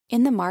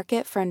In the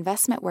market for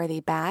investment-worthy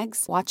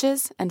bags,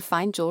 watches, and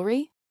fine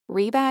jewelry,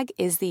 Rebag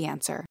is the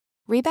answer.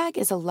 Rebag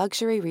is a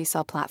luxury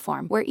resale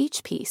platform where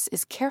each piece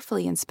is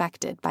carefully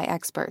inspected by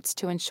experts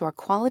to ensure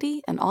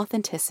quality and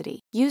authenticity.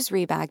 Use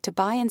Rebag to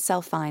buy and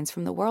sell finds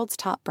from the world's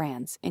top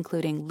brands,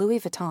 including Louis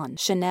Vuitton,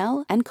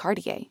 Chanel, and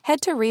Cartier. Head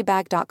to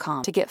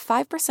Rebag.com to get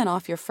 5%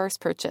 off your first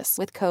purchase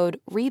with code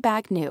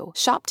REBAGNEW.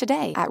 Shop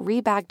today at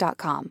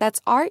Rebag.com. That's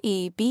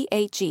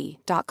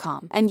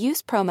REBAG.com. And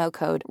use promo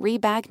code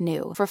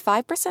REBAGNEW for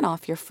 5%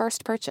 off your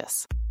first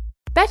purchase.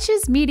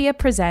 Betches Media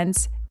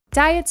presents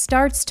Diet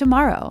Starts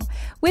Tomorrow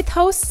with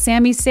hosts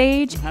Sammy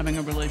Sage, I'm having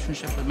a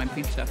relationship with my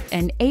pizza,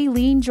 and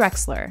Aileen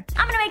Drexler.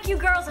 I'm gonna make you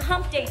girls a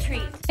hump day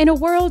treat. In a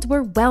world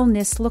where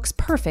wellness looks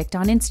perfect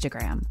on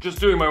Instagram, Just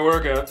doing my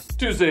workout.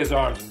 Tuesdays,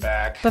 arms and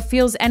back. but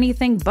feels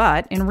anything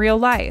but in real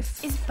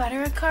life. Is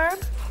butter a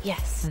carb?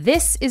 Yes.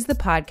 This is the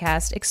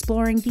podcast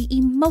exploring the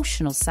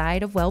emotional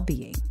side of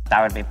well-being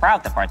I would be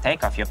proud to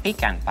partake of your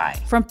pecan pie.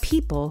 from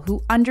people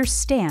who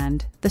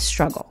understand the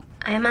struggle.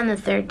 I am on the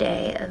third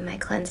day of my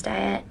cleanse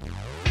diet.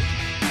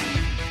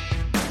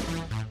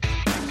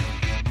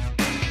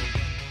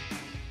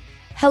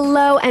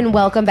 Hello and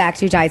welcome back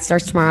to Diet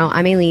Starts Tomorrow.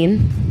 I'm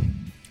Aileen.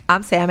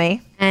 I'm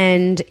Sammy.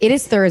 And it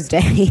is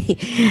Thursday.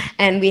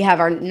 And we have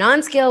our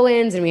non-scale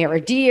wins and we have our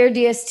Dear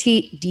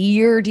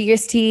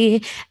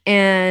DST.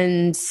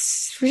 And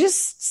we're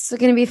just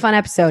going to be a fun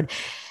episode.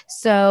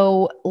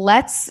 So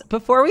let's.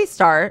 Before we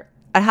start,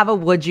 I have a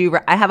would you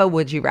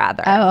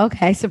rather. Oh,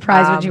 okay.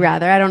 Surprise would you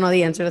rather? I don't know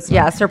the answer to this one.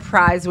 Yeah,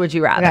 surprise would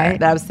you rather Okay.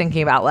 that I was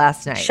thinking about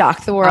last night.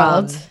 Shock the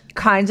world.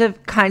 Kind of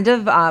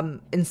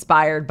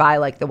inspired by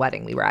like the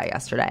wedding we were at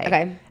yesterday.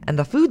 Okay. And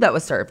the food that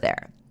was served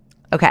there.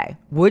 Okay.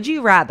 Would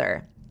you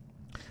rather,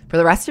 for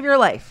the rest of your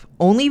life,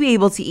 only be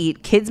able to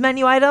eat kids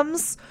menu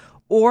items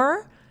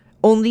or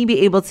only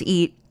be able to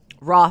eat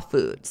raw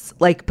foods?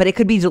 Like, but it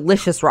could be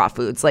delicious raw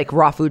foods, like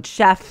raw food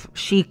chef,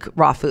 chic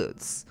raw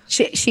foods.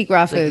 Chic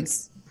raw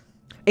foods.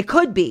 It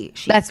could be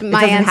chic. That's It my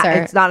doesn't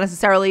answer. it's not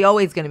necessarily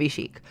always going to be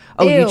chic.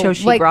 Oh, Ew, you chose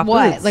chic like raw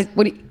what? foods. Like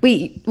what?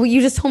 Wait, well,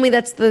 you just told me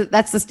that's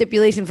the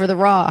stipulation for the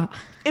raw.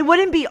 It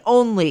wouldn't be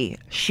only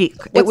chic.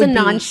 It What's would a be-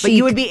 non-chic? But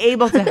you would be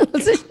able to,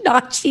 It's a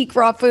not chic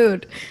raw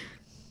food.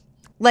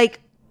 like,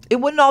 it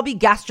wouldn't all be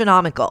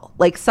gastronomical.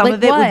 Like, some Like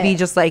of it would what? be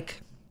just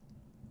like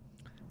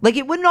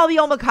it wouldn't all be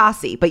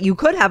omakase, but you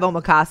could have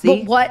omakase.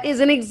 But what is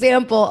an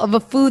example of a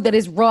food that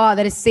is raw,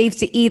 that is safe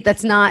to eat,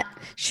 that's not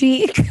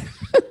chic?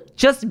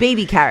 Just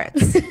baby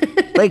carrots.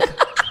 Like,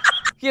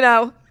 you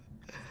know.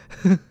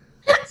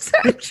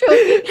 Sorry,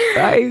 joking.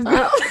 Right?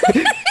 I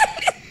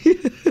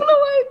don't know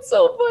why it's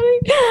so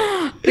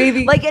funny.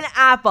 Baby. Like an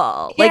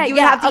apple. Like, you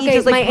would have to eat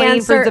just like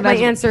plain fruits and my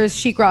vegetables. answer is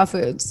chic raw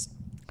foods.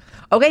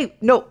 Okay,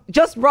 no,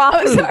 just raw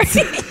foods.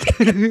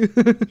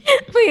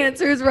 My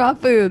answer is raw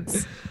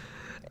foods.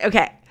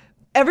 Okay.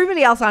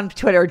 Everybody else on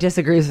Twitter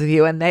disagrees with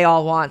you, and they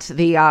all want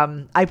the.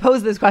 I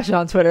posed this question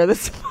on Twitter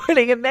this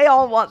morning, and they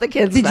all want the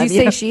kids. Did you menu.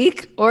 say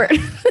chic or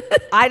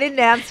I didn't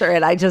answer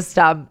it. I just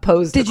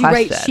posed. did the you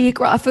question. write chic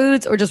raw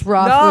foods or just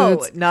raw No,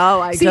 foods?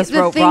 no, I just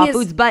the wrote thing raw is,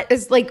 foods, but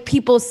it's like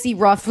people see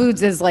raw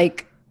foods as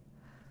like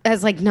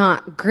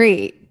not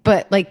great,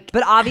 but like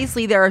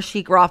obviously there are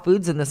chic raw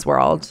foods in this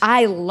world.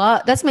 I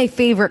love, that's my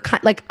favorite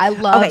kind. Like I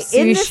love Okay,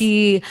 in this-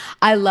 sushi.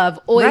 I love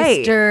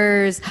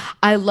oysters.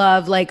 I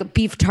love like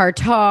beef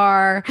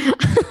tartare.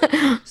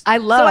 I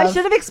love. So I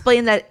should have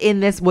explained that in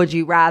this Would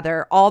You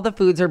Rather, all the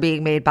foods are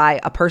being made by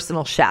a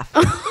personal chef.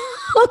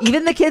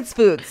 Even the kids'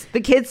 foods,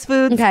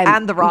 Okay.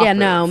 and the raw Yeah, foods.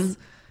 no.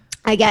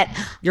 I get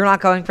You're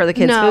not going for the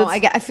kids' no.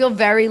 foods? I feel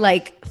very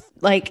like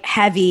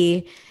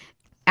heavy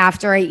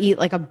after I eat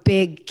like a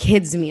big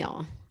kids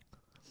meal.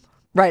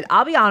 Right.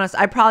 I'll be honest.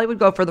 I probably would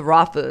go for the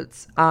raw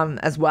foods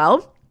as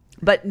well.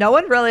 But no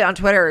one really on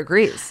Twitter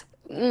agrees.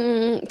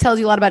 Tells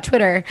you a lot about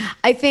Twitter.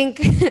 I think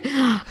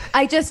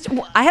I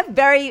have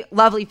very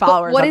lovely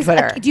followers what on is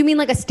Twitter. do you mean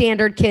like a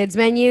standard kids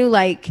menu,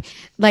 like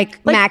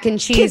mac and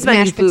cheese, kids menu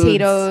mashed foods.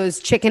 potatoes,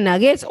 chicken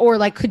nuggets, or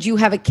like could you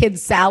have a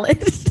kid's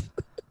salad?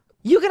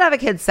 You could have a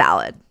kid's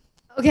salad,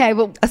 Okay,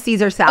 well, a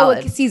Caesar oh,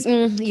 salad,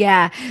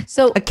 yeah.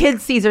 So a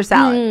kid's Caesar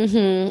salad.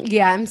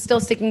 yeah, I'm still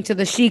sticking to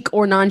the chic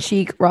or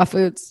non-chic raw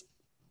foods.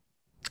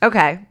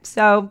 Okay,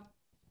 so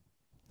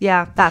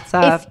yeah, that's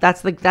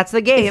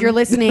the game. If you're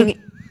listening,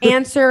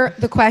 answer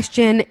the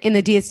question in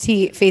the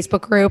DST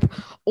Facebook group,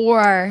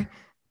 or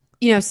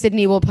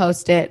Sydney will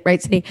post it,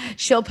 right? Sydney,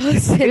 she'll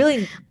post it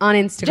Really? on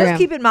Instagram. Just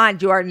keep in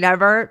mind, you are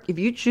never, if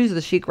you choose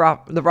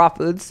the raw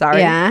foods,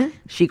 sorry, Yeah.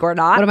 chic or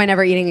not, What am I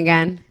never eating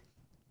again?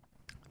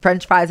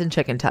 French fries and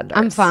chicken tenders.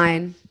 I'm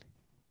fine.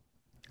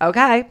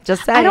 Okay,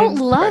 just saying. I don't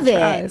love French it.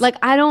 fries. Like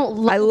I don't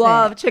love I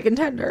love it. chicken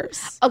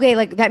tenders. Okay,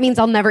 like that means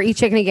I'll never eat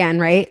chicken again,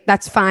 right?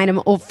 That's fine.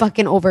 I'm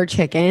fucking over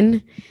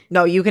chicken.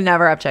 No, you can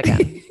never have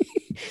chicken.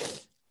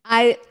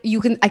 I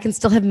can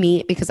still have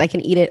meat because I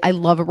can eat it. I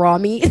love raw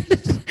meat.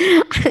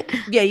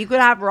 Yeah, you could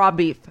have raw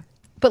beef.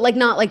 But like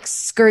not like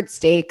skirt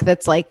steak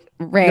that's like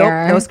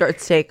rare. Nope, no skirt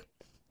steak.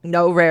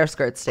 No rare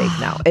skirt steak.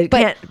 No, it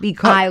can't be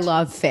cooked. I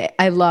love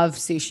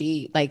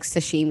sushi, like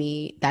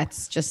sashimi.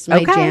 That's just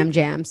my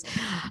jams.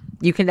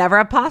 You can never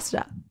have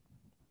pasta.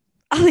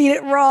 I'll eat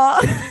it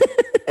raw.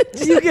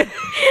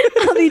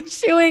 I'll be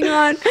chewing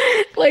on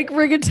like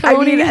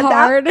rigatoni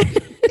hard.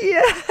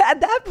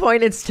 At that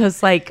point, it's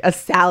just like a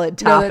salad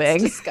topping.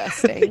 That's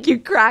disgusting. You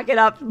crack it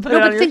up and put it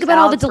on but your think about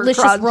all the salad for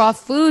delicious crunch. raw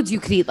foods you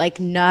could eat, like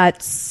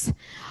nuts,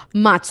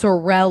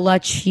 mozzarella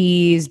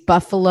cheese,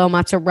 buffalo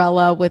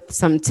mozzarella with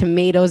some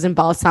tomatoes and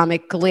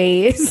balsamic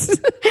glaze.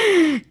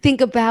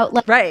 Think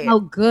about how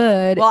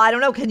good. Well, I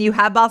don't know. Can you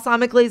have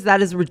balsamic glaze?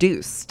 That is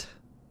reduced.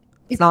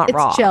 It's not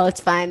raw. It's chill. It's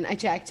fine. I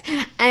checked.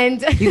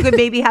 And you could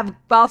maybe have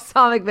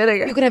balsamic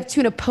vinegar. You could have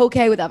tuna poke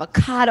with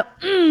avocado.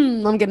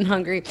 I'm getting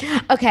hungry.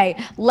 Okay,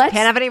 Can't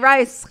have any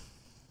rice.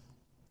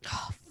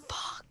 Oh,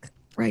 fuck.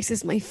 Rice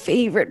is my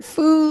favorite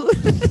food.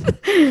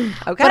 Okay,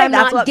 but I'm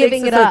that's not what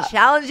giving makes it it up. so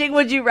challenging.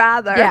 Would you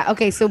rather? Yeah.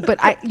 Okay. So,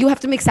 you have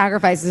to make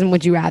sacrifices in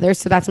Would You Rather.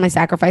 So that's my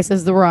sacrifice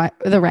is the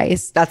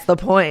rice. That's the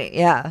point.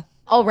 Yeah.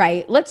 All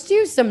right, let's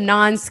do some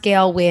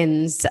non-scale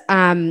wins.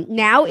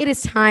 Now it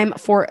is time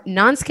for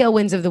non-scale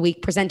wins of the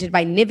week presented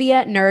by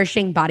Nivea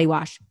Nourishing Body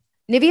Wash.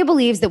 Nivea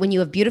believes that when you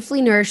have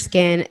beautifully nourished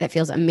skin that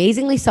feels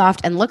amazingly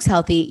soft and looks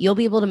healthy, you'll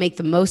be able to make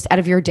the most out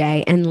of your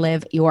day and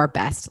live your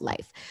best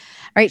life.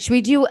 All right, should we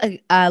do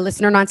a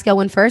listener non-scale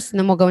win first and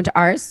then we'll go into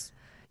ours?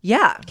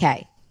 Yeah.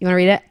 Okay, you want to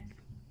read it?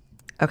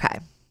 Okay.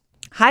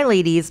 Hi,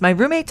 ladies. My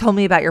roommate told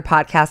me about your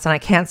podcast and I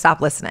can't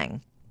stop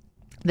listening.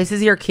 This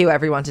is your cue,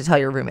 everyone, to tell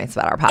your roommates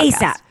about our podcast.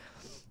 ASAP.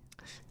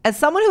 As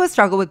someone who has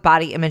struggled with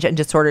body image and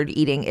disordered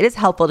eating, it is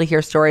helpful to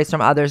hear stories from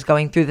others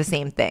going through the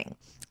same thing.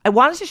 I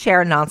wanted to share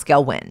a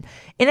non-scale win.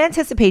 In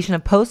anticipation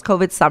of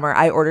post-COVID summer,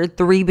 I ordered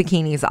 3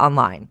 bikinis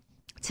online.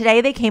 Today,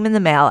 they came in the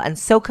mail and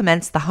so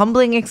commenced the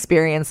humbling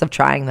experience of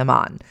trying them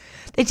on.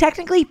 They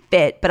technically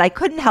fit, but I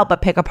couldn't help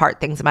but pick apart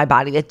things in my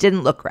body that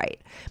didn't look right.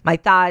 My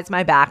thighs,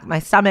 my back, my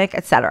stomach,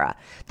 etc.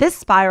 This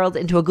spiraled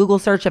into a Google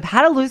search of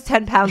how to lose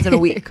 10 pounds in a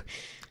week.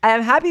 I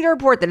am happy to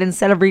report that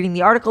instead of reading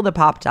the article that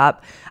popped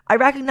up, I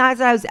recognized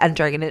that I was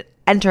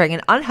entering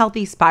an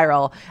unhealthy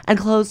spiral and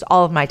closed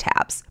all of my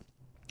tabs.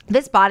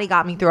 This body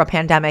got me through a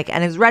pandemic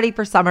and is ready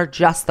for summer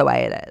just the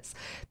way it is.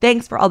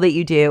 Thanks for all that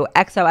you do.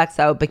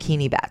 XOXO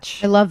Bikini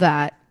Betch. I love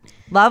that.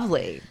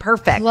 Lovely.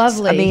 Perfect.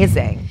 Lovely.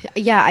 Amazing.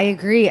 Yeah, I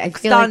agree. I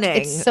feel Stunning.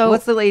 like it's so...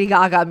 What's the Lady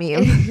Gaga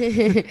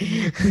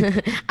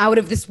meme? Out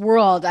of this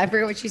world. I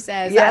forget what she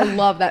says. Yeah. I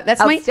love that. That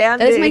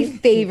is my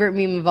favorite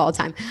meme of all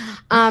time.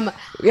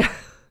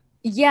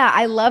 Yeah,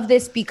 I love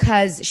this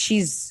because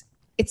she's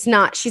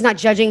not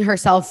judging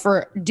herself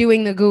for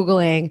doing the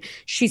Googling.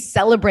 She's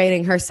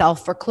celebrating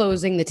herself for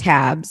closing the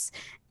tabs.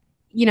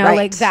 You know,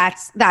 like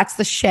that's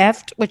the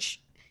shift,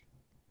 which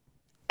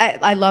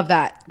I love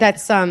that.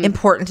 That's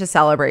important to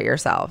celebrate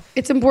yourself.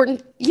 It's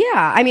important.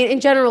 Yeah. I mean, in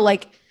general,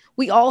 like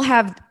we all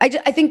have, I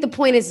think the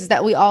point is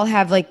that we all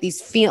have like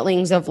these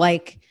feelings of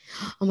like,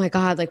 oh my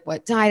God, like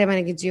what diet am I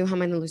going to do? How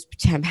am I going to lose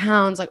 10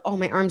 pounds? Like, oh,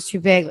 my arm's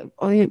too big,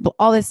 like,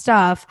 all this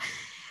stuff.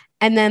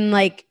 And then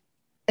like,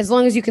 as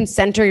long as you can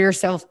center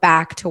yourself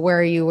back to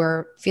where you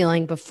were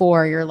feeling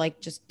before, your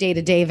like just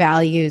day-to-day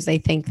values, I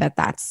think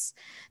that's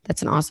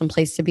an awesome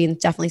place to be and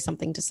definitely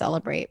something to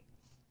celebrate.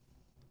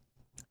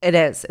 It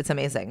is. It's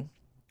amazing.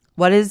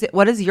 What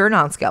is your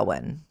non-scale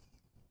win?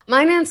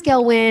 My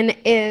non-scale win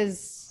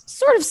is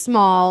sort of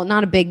small,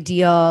 not a big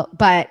deal,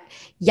 but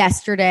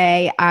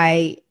yesterday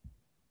I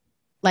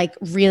like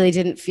really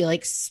didn't feel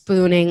like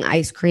spooning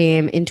ice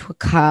cream into a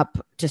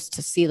cup just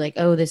to see like,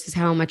 oh, this is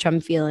how much I'm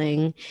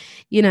feeling,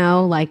 you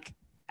know, like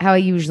how I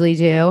usually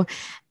do.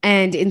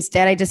 And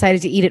instead I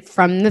decided to eat it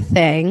from the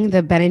thing,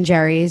 the Ben &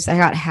 Jerry's. I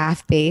got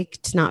half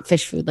baked, not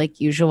fish food like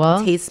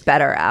usual. It tastes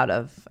better out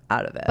of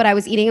it. But I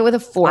was eating it with a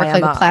fork,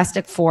 like a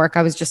plastic fork.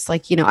 I was just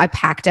like, you know, I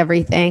packed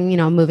everything, you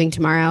know, I'm moving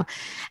tomorrow.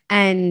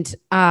 And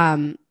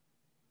I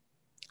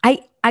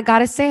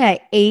gotta say I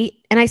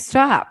ate and I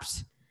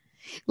stopped.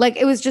 Like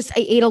it was just,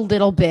 I ate a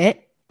little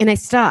bit and I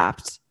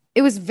stopped.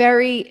 It was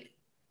very,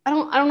 I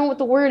don't know what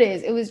the word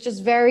is. It was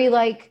just very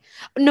like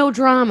no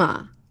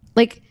drama.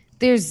 Like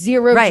there's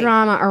zero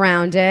drama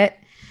around it.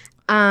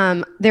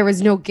 There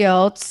was no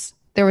guilt.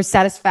 There was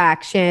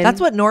satisfaction. That's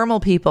what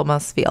normal people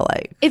must feel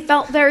like. It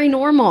felt very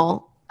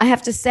normal. I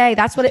have to say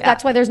that's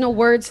why there's no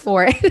words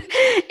for it.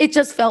 It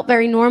just felt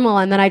very normal.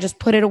 And then I just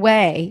put it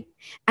away.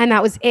 And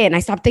that was it. And I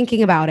stopped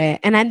thinking about it.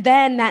 And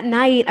then that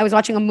night I was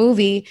watching a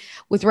movie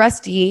with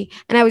Rusty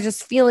and I was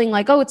just feeling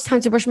like, oh, it's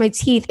time to brush my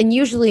teeth. And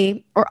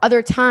usually, or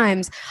other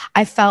times,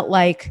 I felt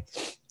like,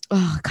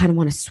 oh, I kind of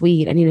want a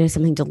sweet. I needed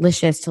something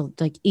delicious to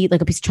like eat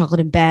like a piece of chocolate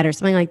in bed or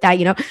something like that.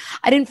 You know,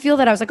 I didn't feel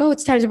that. I was like, oh,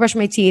 it's time to brush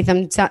my teeth.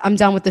 I'm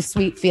done with the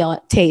sweet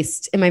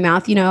taste in my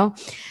mouth, you know,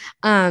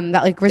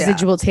 that like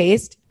residual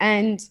taste.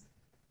 And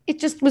it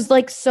just was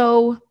like,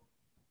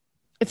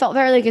 it felt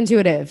very like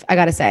intuitive, I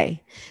got to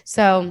say.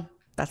 So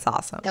that's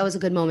awesome. That was a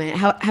good moment.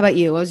 How about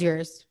you? What was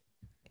yours?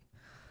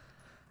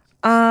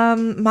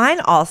 Mine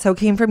also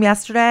came from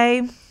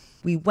yesterday.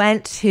 We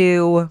went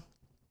to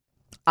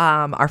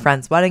our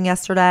friend's wedding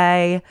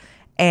yesterday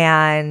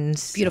And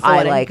Beautiful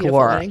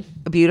wedding.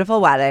 A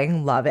beautiful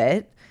wedding. Love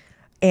it.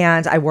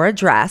 And I wore a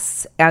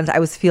dress and I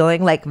was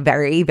feeling like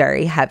very,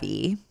 very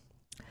heavy.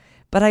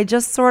 But I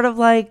just sort of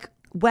like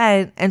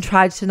went and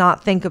tried to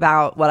not think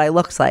about what I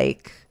looked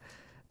like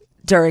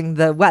during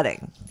the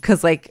wedding.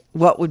 Because like,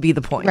 what would be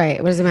the point?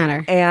 Right. What does it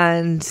matter?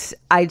 And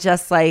I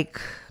just like,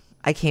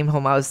 I came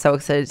home. I was so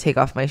excited to take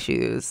off my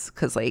shoes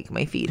because like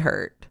my feet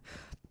hurt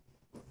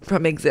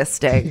from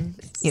existing,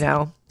 you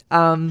know?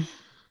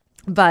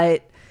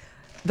 But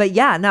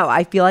yeah, no,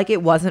 I feel like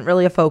it wasn't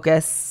really a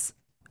focus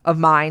of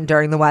mine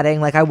during the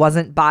wedding. Like I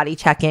wasn't body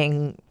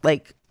checking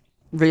like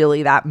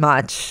really that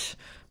much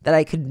that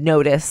I could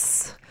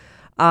notice.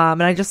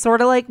 And I just sort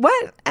of like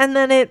went and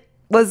then it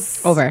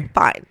was over.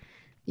 Fine.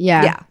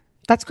 Yeah. Yeah.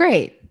 That's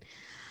great.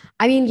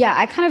 I mean, yeah,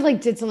 I kind of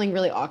like did something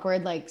really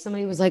awkward. Like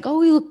somebody was like,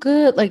 "Oh, you look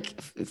good,"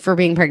 like for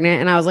being pregnant,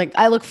 and I was like,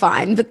 "I look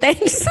fine, but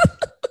thanks."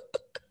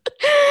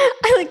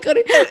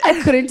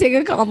 I couldn't take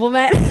a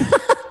compliment.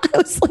 I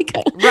was like,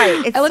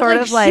 right. It's I look sort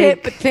like of like,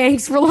 shit, but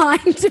thanks for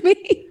lying to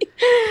me.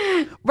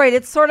 Right.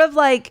 It's sort of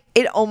like,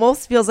 it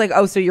almost feels like,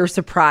 oh, so you're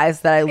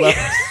surprised that I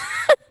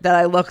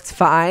looked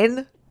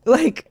fine.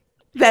 Like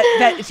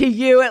that to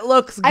you, it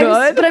looks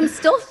good. But I'm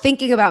still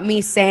thinking about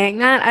me saying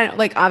that. I don't,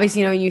 like,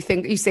 obviously, you know, when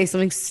you say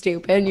something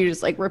stupid and you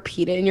just like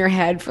repeat it in your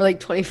head for like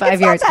 25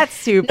 years. It's not that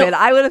stupid. No,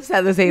 I would have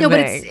said the same thing.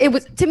 But it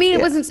was to me.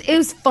 It wasn't. It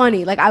was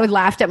funny. Like I would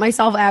laughed at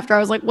myself after. I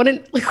was like,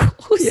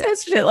 who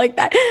says shit like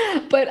that?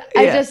 But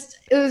it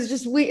was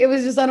just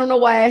I don't know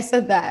why I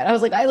said that. I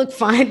was like, I look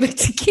fine, but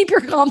to keep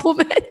your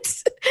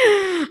compliments,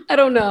 I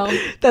don't know.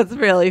 That's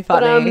really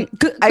funny.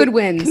 But, good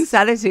wins. Who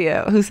said it to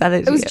you?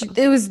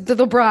 It was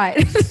the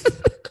bride.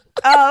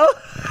 Oh.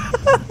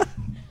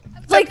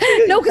 Like,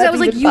 no, because I was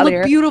like, you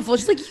look beautiful.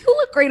 She's like, you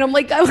look great. I'm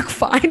like, I look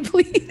fine,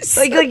 please.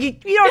 Like you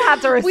don't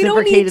have to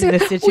reciprocate in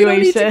this situation. We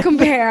don't need to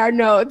compare our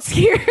notes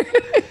here.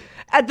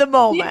 At the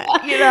moment,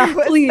 you know,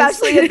 please.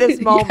 Especially at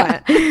this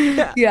moment.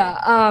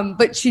 Yeah.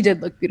 But she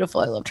did look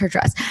beautiful. I loved her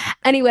dress.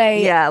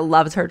 Anyway. Yeah,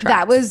 loved her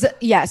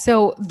dress.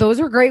 So those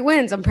were great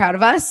wins. I'm proud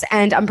of us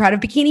and I'm proud of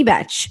Bikini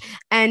Betch.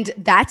 And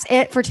that's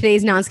it for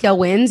today's non-scale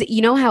wins.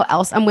 You know how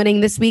else I'm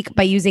winning this week?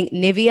 By using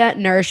Nivea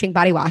Nourishing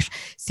Body Wash.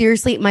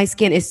 Seriously, my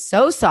skin is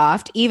so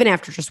soft, even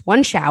after just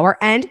one shower,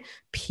 and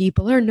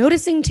people are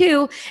noticing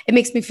too. It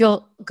makes me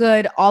feel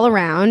good all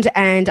around,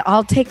 and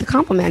I'll take the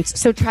compliments.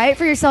 So try it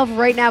for yourself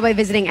right now by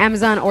visiting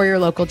Amazon or your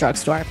local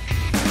drugstore.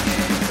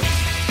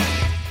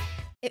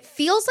 It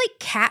feels like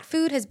cat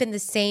food has been the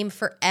same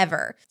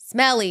forever.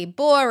 Smelly,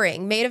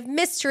 boring, made of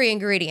mystery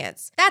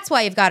ingredients. That's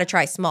why you've got to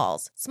try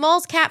Smalls.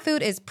 Smalls cat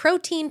food is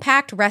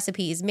protein-packed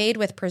recipes made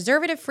with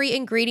preservative-free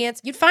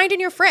ingredients you'd find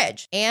in your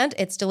fridge. And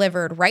it's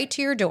delivered right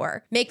to your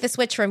door. Make the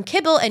switch from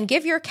kibble and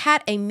give your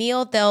cat a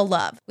meal they'll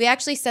love. We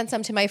actually sent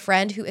some to my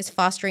friend who is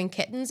fostering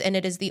kittens, and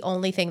it is the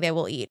only thing they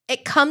will eat.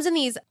 It comes in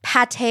these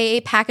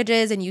pate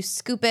packages, and you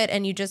scoop it,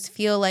 and you just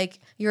feel like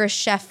you're a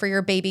chef for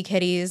your baby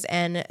kitties,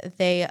 and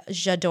they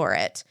j'adore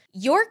it.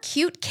 Your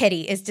cute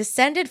kitty is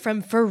descended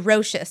from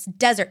ferocious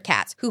desert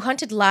cats who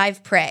hunted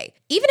live prey.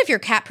 Even if your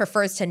cat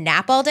prefers to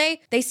nap all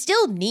day, they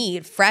still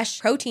need fresh,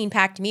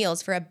 protein-packed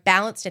meals for a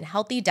balanced and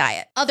healthy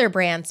diet. Other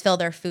brands fill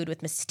their food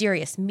with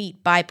mysterious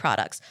meat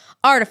byproducts,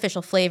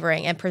 artificial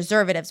flavoring, and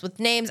preservatives with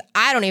names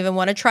I don't even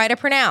want to try to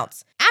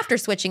pronounce. After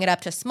switching it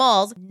up to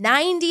Smalls,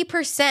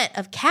 90%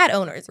 of cat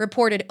owners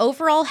reported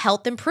overall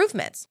health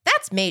improvements.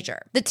 That's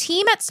major. The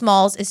team at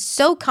Smalls is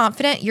so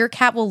confident your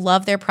cat will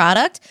love their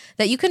product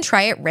that you can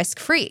try it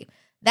risk-free.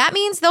 That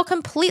means they'll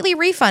completely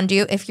refund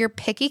you if your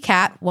picky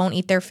cat won't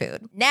eat their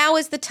food. Now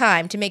is the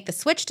time to make the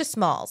switch to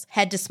Smalls.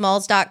 Head to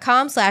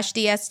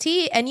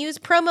smalls.com/DST and use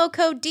promo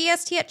code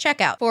DST at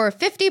checkout for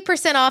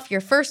 50% off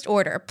your first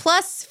order,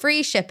 plus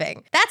free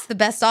shipping. That's the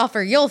best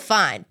offer you'll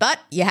find, but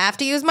you have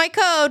to use my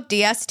code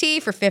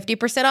DST for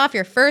 50% off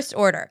your first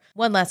order.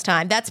 One last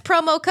time, that's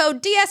promo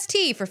code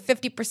DST for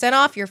 50%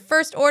 off your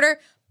first order,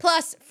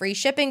 plus free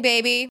shipping,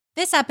 baby.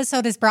 This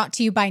episode is brought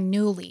to you by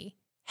Nuuly.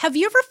 Have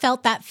you ever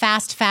felt that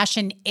fast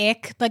fashion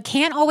ick, but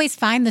can't always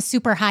find the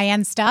super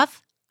high-end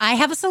stuff? I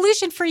have a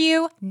solution for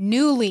you,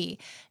 Nuuly.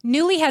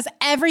 Nuuly has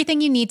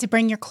everything you need to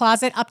bring your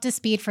closet up to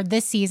speed for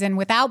this season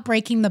without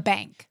breaking the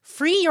bank.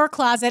 Free your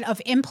closet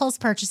of impulse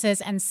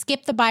purchases and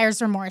skip the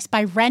buyer's remorse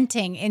by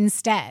renting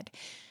instead.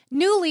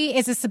 Nuuly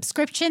is a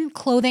subscription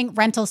clothing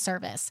rental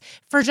service.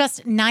 For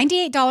just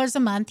 $98 a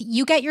month,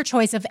 you get your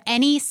choice of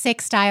any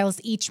 6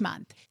 styles each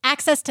month.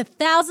 Access to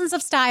thousands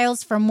of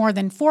styles from more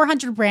than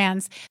 400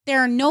 brands. There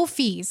are no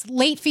fees,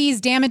 late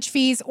fees, damage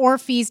fees, or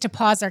fees to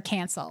pause or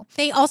cancel.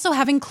 They also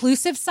have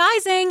inclusive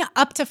sizing,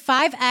 up to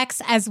 5X,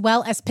 as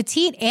well as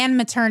petite and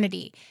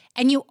maternity.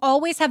 And you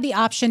always have the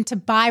option to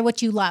buy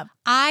what you love.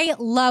 I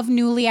love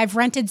Nuuly. I've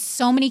rented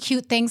so many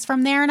cute things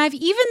from there, and I've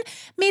even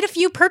made a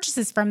few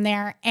purchases from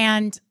there,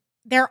 and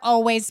They're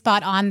always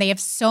spot on. They have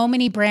so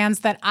many brands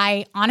that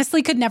I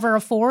honestly could never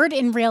afford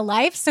in real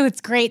life, so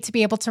it's great to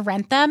be able to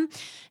rent them.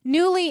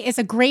 Nuuly is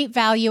a great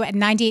value at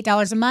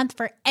 $98 a month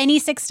for any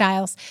 6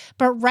 styles.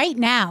 But right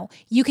now,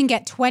 you can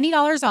get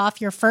 $20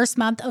 off your first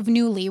month of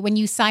Nuuly when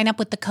you sign up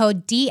with the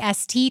code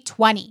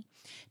DST20.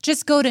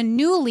 Just go to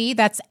Nuuly,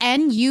 that's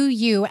NUULY.com,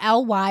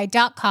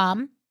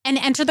 and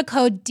enter the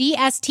code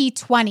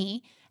DST20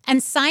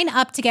 and sign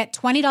up to get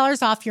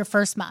 $20 off your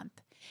first month.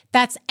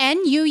 That's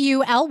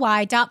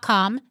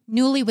NUULY.com,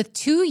 Nuuly with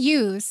 2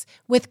 U's,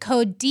 with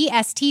code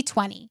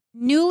DST20.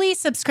 Nuuly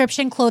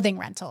subscription clothing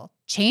rental.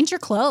 Change your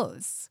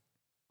clothes.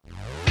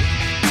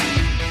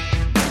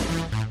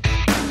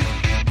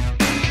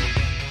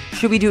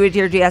 Should we do a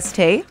Dear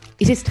DST?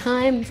 It is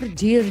time for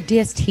Dear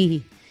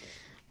DST.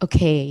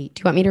 Okay, do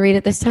you want me to read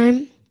it this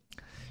time?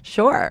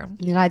 Sure.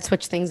 I'd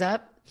switch things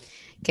up.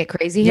 Get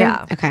crazy here?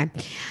 Yeah. Okay.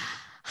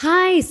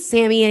 Hi,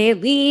 Sammy and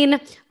Aileen.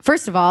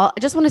 First of all, I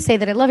just want to say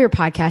that I love your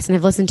podcast and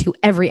I've listened to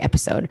every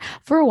episode.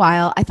 For a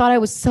while, I thought I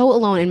was so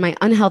alone in my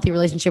unhealthy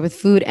relationship with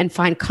food and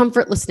find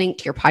comfort listening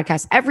to your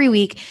podcast every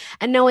week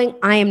and knowing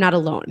I am not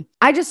alone.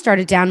 I just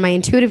started down my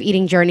intuitive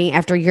eating journey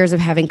after years of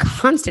having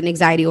constant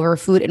anxiety over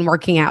food and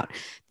working out.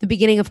 The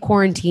beginning of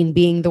quarantine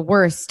being the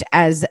worst,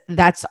 as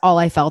that's all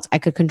I felt I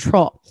could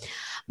control.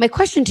 My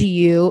question to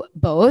you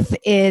both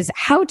is,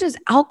 how does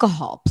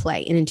alcohol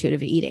play in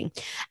intuitive eating?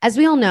 As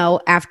we all know,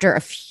 after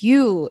a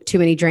few too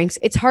many drinks,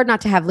 it's hard not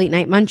to have late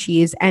night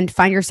munchies and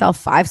find yourself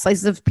 5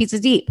 slices of pizza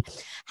deep.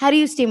 How do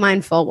you stay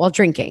mindful while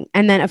drinking?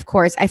 And then, of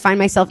course, I find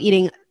myself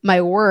eating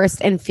my worst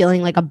and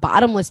feeling like a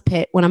bottomless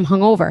pit when I'm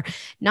hungover.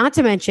 Not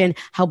to mention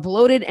how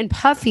bloated and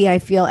puffy I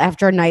feel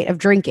after a night of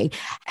drinking.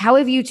 How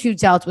have you two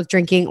dealt with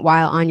drinking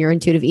while on your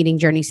intuitive eating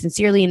journey?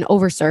 Sincerely, an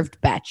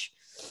overserved Betch.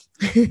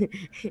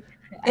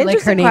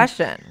 Interesting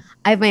question.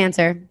 I have my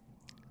answer.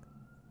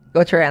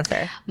 What's your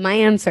answer? My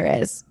answer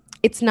is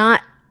it's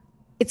not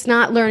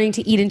learning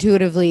to eat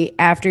intuitively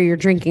after you're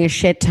drinking a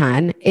shit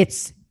ton.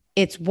 It's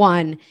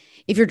one,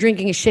 if you're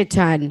drinking a shit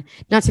ton,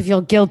 not to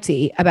feel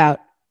guilty about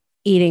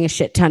eating a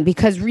shit ton,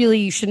 because really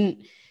you shouldn't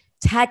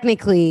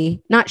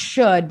technically, not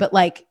should, but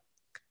like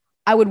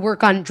I would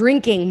work on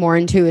drinking more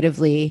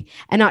intuitively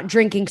and not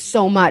drinking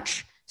so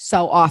much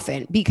so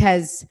often,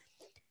 because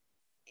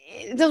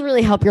it doesn't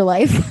really help your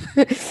life.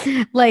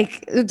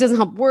 Like, it doesn't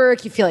help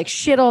work. You feel like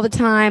shit all the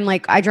time.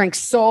 Like, I drank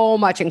so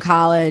much in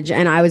college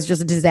and I was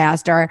just a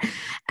disaster.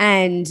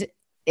 And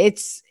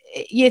it's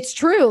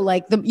true.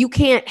 Like, you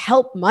can't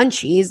help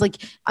munchies. Like,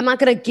 I'm not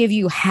going to give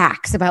you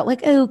hacks about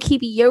like, oh,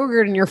 keep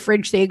yogurt in your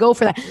fridge so you go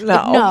for that.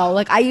 No.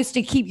 Like, I used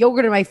to keep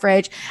yogurt in my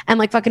fridge and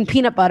like fucking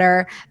peanut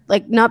butter,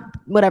 like not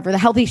whatever, the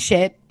healthy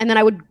shit. And then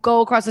I would go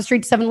across the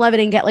street to 7-Eleven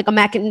and get like a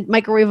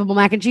microwavable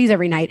mac and cheese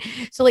every night.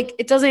 So like,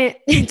 it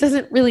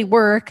doesn't really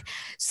work.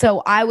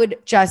 So I would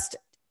just,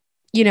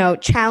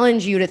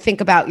 challenge you to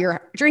think about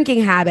your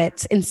drinking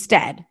habits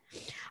instead.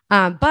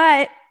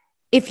 But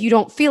if you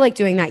don't feel like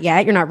doing that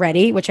yet, you're not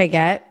ready, which I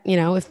get,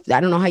 if I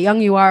don't know how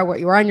young you are, what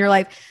you are in your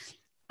life.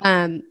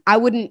 I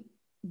wouldn't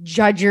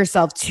judge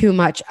yourself too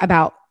much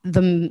about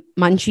the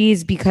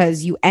munchies,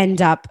 because you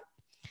end up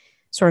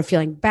sort of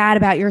feeling bad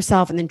about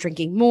yourself and then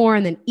drinking more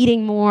and then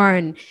eating more.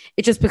 And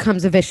it just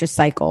becomes a vicious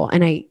cycle.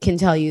 And I can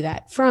tell you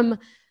that from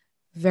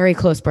very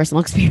close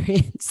personal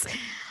experience.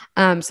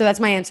 So that's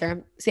my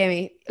answer.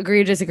 Sammy,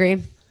 agree or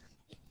disagree?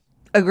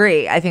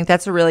 Agree. I think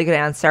that's a really good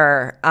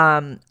answer.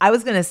 I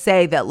was going to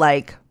say that,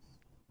 like,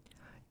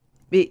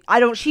 she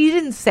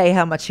didn't say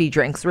how much she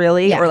drinks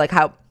really, or like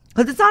how,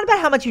 because it's not about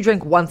how much you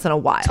drink once in a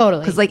while.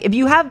 Totally. Because like if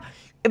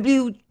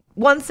you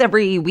once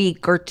every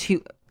week or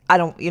two,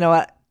 you know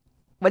what?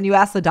 When you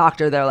ask the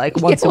doctor, they're like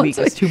once a week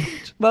is too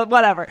much, but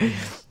whatever.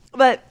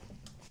 But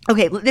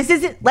okay, let's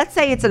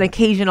say it's an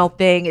occasional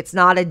thing. It's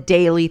not a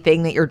daily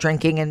thing that you're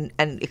drinking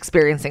and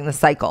experiencing the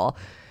cycle.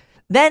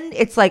 Then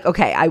it's like,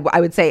 okay, I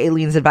would say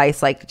Aileen's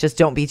advice, like, just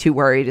don't be too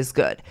worried is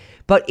good.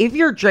 But if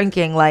you're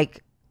drinking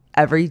like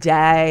every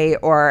day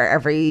or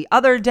every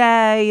other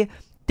day,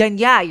 then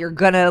yeah, you're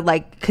gonna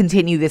like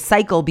continue this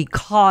cycle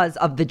because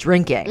of the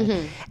drinking.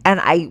 Mm-hmm.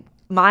 And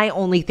my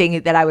only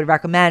thing that I would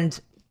recommend,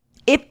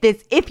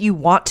 if you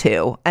want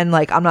to, and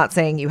like, I'm not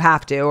saying you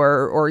have to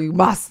or you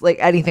must, like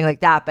anything like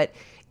that, but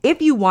if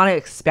you want to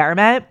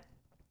experiment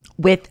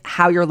with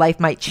how your life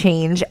might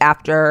change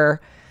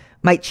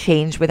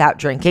without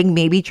drinking,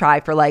 maybe try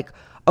for like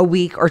a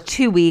week or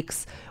 2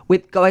 weeks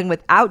with going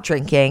without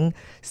drinking,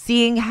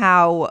 seeing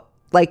how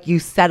like you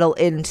settle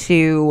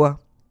into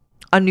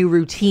a new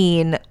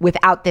routine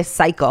without this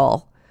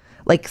cycle.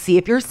 Like, see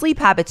if your sleep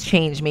habits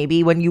change.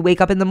 Maybe when you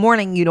wake up in the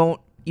morning,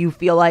 you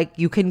feel like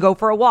you can go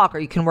for a walk or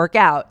you can work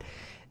out.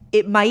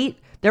 There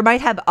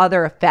might have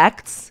other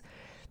effects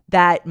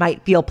that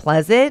might feel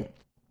pleasant,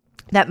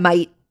 that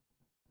might,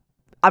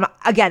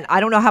 again, I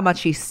don't know how much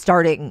she's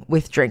starting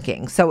with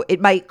drinking. So it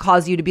might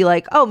cause you to be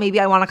like, oh, maybe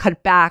I want to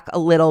cut back a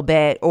little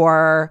bit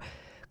or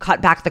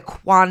cut back the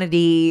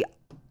quantity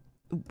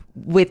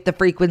with the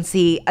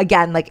frequency.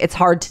 Again, like, it's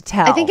hard to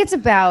tell. I think it's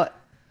about,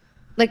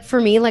 like,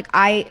 for me, like,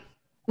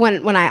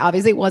 when I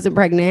obviously wasn't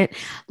pregnant,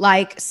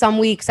 like some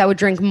weeks I would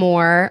drink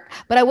more,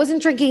 but I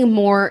wasn't drinking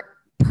more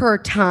per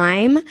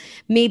time.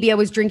 Maybe I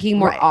was drinking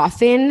more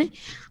often.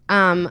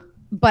 But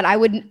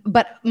the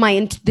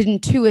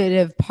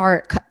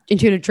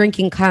intuitive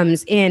drinking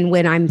comes in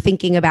when I'm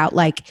thinking about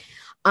like,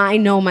 I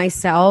know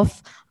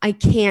myself, I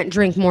can't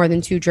drink more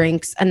than 2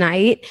 drinks a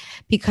night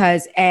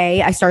because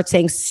A, I start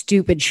saying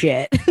stupid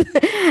shit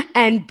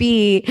and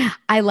B,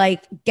 I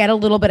like get a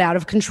little bit out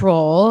of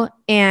control.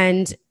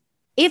 And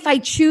if I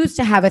choose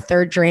to have a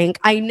 3rd drink,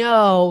 I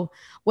know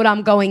what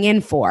I'm going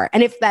in for.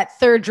 And if that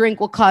 3rd drink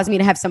will cause me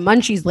to have some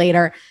munchies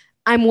later,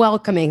 I'm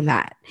welcoming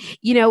that.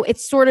 You know,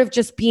 it's sort of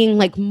just being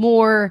like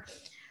more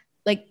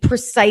like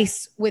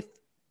precise with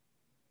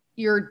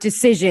your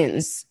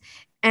decisions.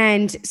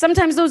 And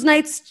sometimes those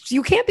nights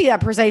you can't be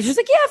that precise. Just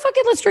like, yeah, fuck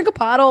it. Let's drink a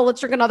bottle.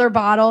 Let's drink another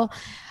bottle.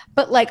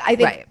 But like, I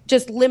think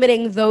just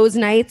limiting those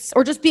nights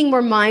or just being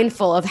more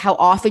mindful of how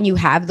often you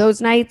have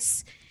those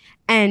nights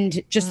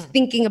and just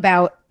thinking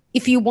about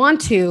if you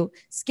want to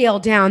scale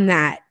down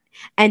that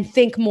and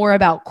think more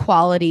about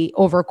quality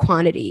over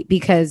quantity,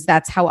 because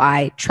that's how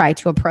I try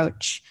to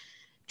approach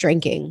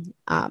drinking.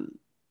 I'm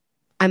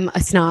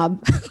a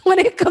snob when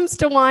it comes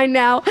to wine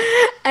now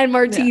and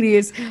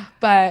martinis,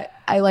 but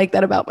I like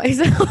that about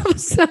myself.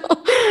 So,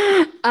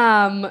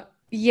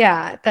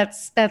 yeah,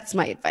 that's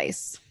my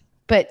advice.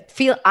 But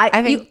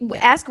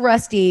ask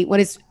Rusty what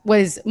is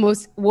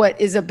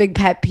a big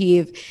pet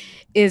peeve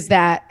is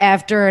that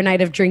after a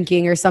night of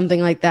drinking or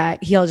something like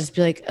that, he'll just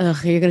be like, "Ugh,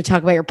 you're going to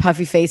talk about your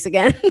puffy face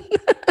again."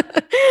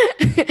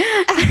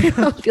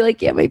 I'll be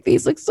like, "Yeah, my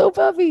face looks so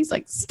puffy." He's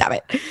like, "Stop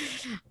it."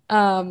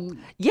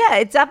 Yeah,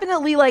 it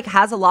definitely like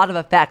has a lot of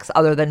effects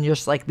other than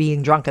just like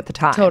being drunk at the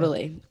time.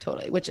 Totally,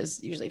 which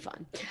is usually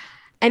fun.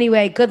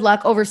 Anyway, good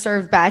luck,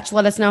 Overserved Batch.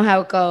 Let us know how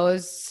it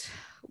goes.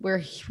 We're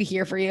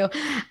here for you.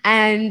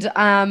 And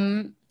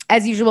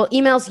as usual,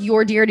 emails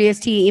your Dear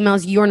DST,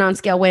 emails your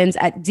non-scale wins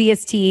at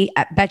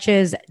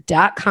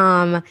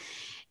dst@betches.com.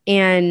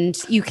 And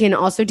you can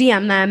also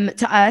DM them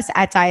to us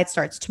at Diet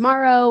Starts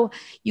Tomorrow.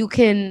 You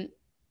can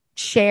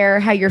share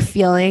how you're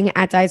feeling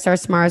at Diet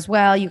Starts Tomorrow as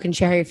well. You can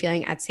share how you're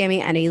feeling at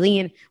Sammy and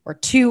Aileen, or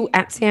 2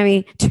 at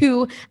Sammy,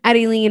 2 at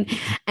Aileen.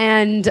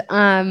 And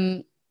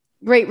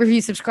rate, review,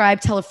 subscribe,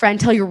 tell a friend,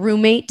 tell your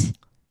roommate,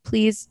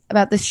 please,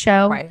 about this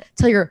show. Right.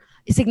 Tell your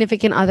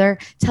significant other,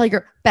 tell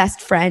your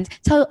best friend,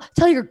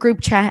 tell your group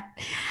chat,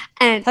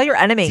 and tell your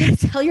enemy.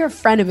 Tell your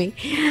frenemy.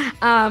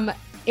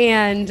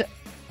 And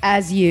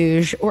as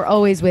usual, we're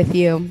always with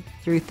you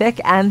through thick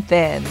and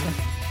thin.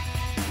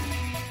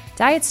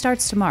 Diet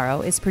Starts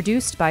Tomorrow is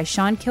produced by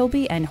Sean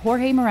Kilby and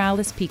Jorge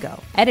Morales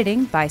Pico.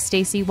 Editing by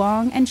Stacey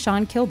Wong and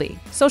Sean Kilby.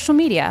 Social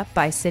media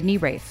by Sydney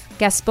Rafe.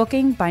 Guest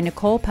booking by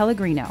Nicole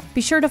Pellegrino. Be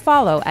sure to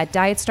follow at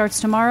Diet Starts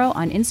Tomorrow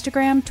on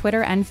Instagram,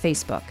 Twitter, and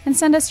Facebook. And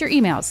send us your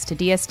emails to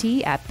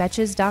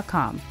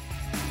dst@betches.com.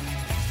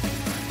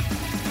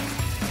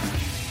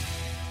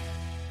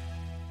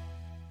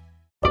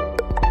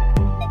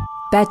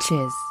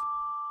 Betches.